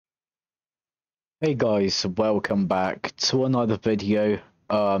Hey guys, welcome back to another video.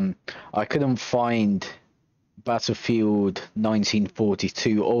 I couldn't find Battlefield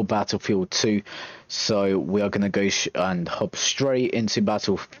 1942 or Battlefield 2, so we are gonna go and hop straight into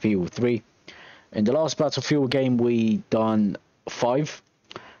Battlefield 3. In the last Battlefield game, we done 5.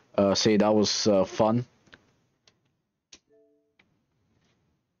 So yeah, that was fun.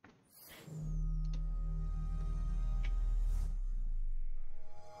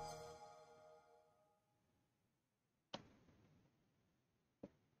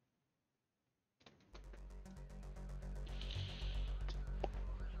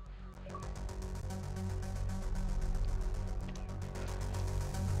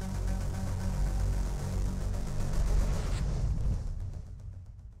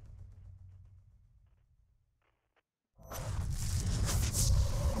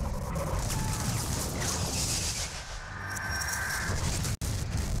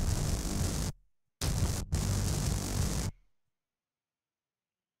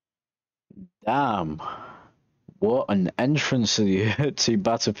 Damn, what an entrance to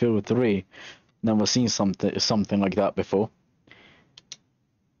Battlefield 3. Never seen something like that before.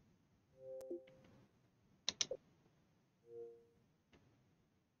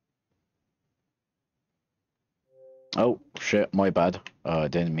 Oh shit, my bad. I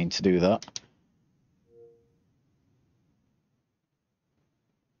didn't mean to do that.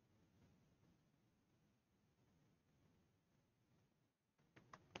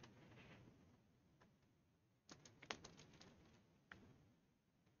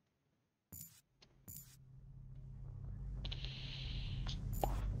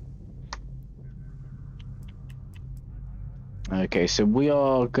 Okay, so we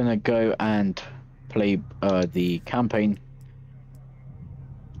are gonna go and play the campaign.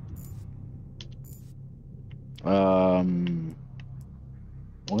 We're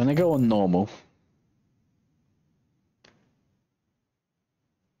gonna go on normal.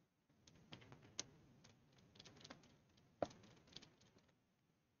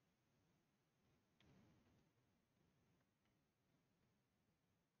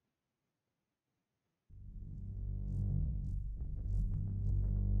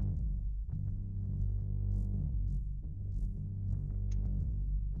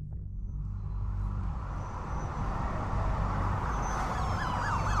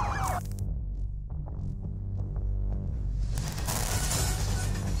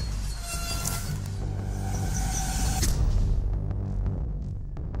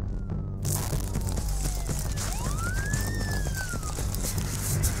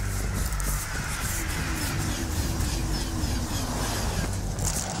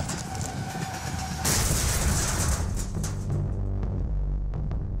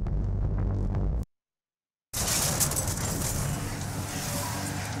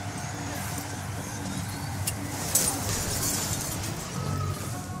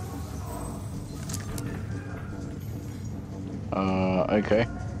 Okay.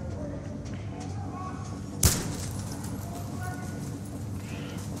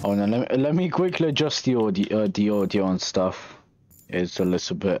 Oh no, let me quickly adjust the audio and stuff. It's a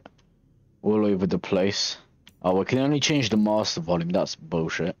little bit all over the place. Oh, we can only change the master volume. That's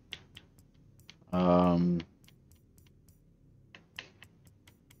bullshit.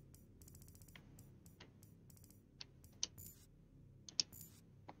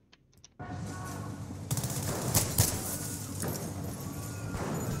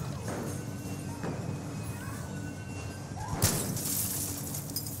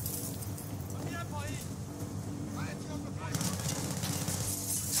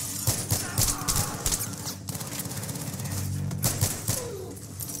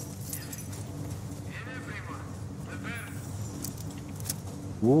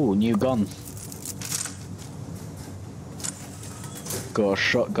 Ooh, new gun. Got a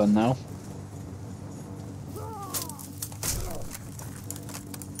shotgun now.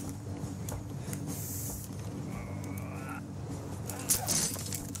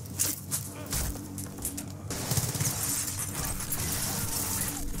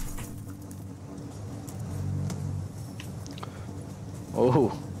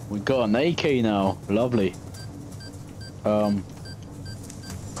 Oh, we got an AK now. Lovely.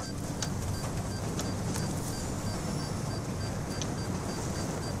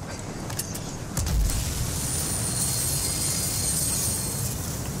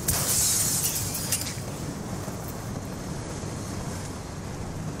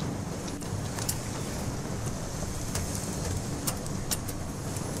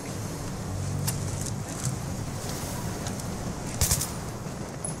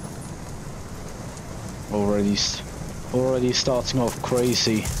 Already starting off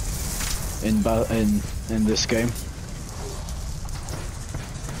crazy. in this game.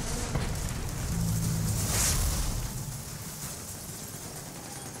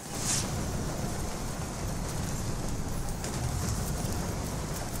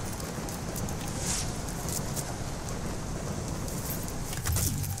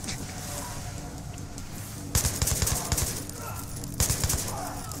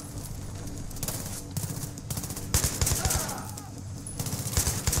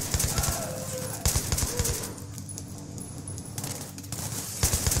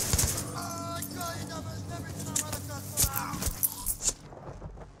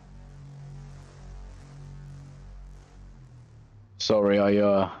 Sorry,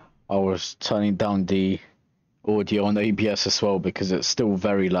 I was turning down the audio on ABS as well because it's still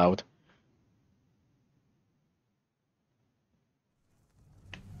very loud.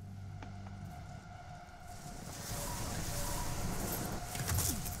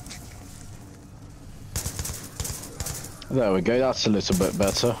 There we go, that's a little bit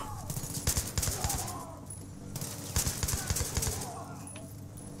better.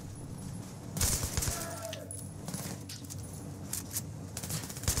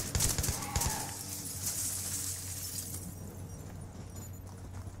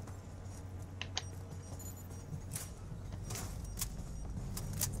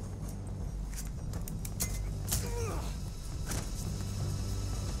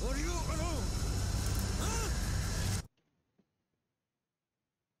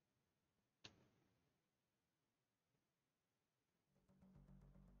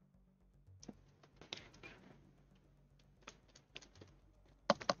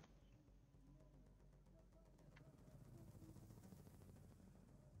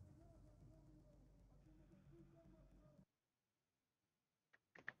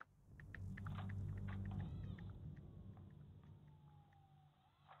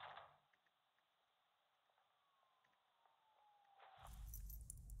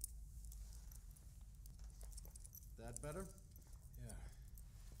 That better? Yeah.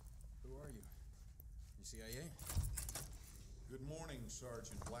 Who are you? You CIA? Good morning,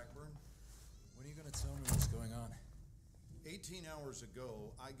 Sergeant Blackburn. When are you gonna tell me what's going on? 18 hours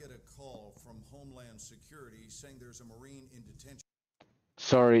ago, I get a call from Homeland Security saying there's a Marine in detention.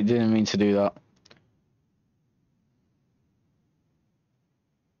 Sorry, didn't mean to do that.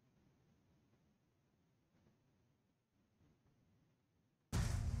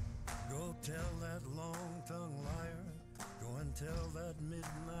 Go tell that long-tongued liar. Go and tell that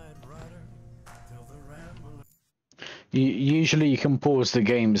midnight rider. Tell the rambler. Usually you can pause the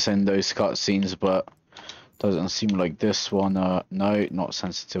games in those cutscenes, but doesn't seem like this one. No, not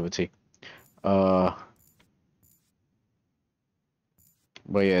sensitivity. But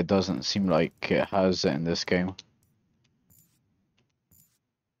yeah, it doesn't seem like it has it in this game.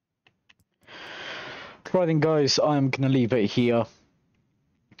 Right then guys, I'm gonna leave it here.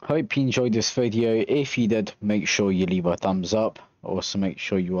 Hope you enjoyed this video. If you did, make sure you leave a thumbs up. Also make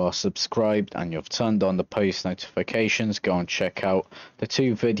sure you are subscribed and you've turned on the post notifications. Go and check out the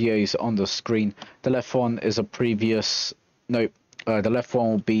two videos on the screen. The left one is a previous, the left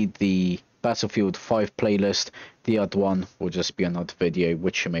one will be the Battlefield 5 playlist. The other one will just be another video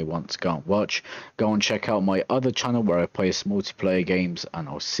which you may want to go and watch. Go and check out my other channel where I post multiplayer games, and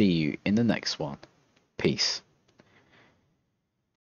I'll see you in the next one. Peace.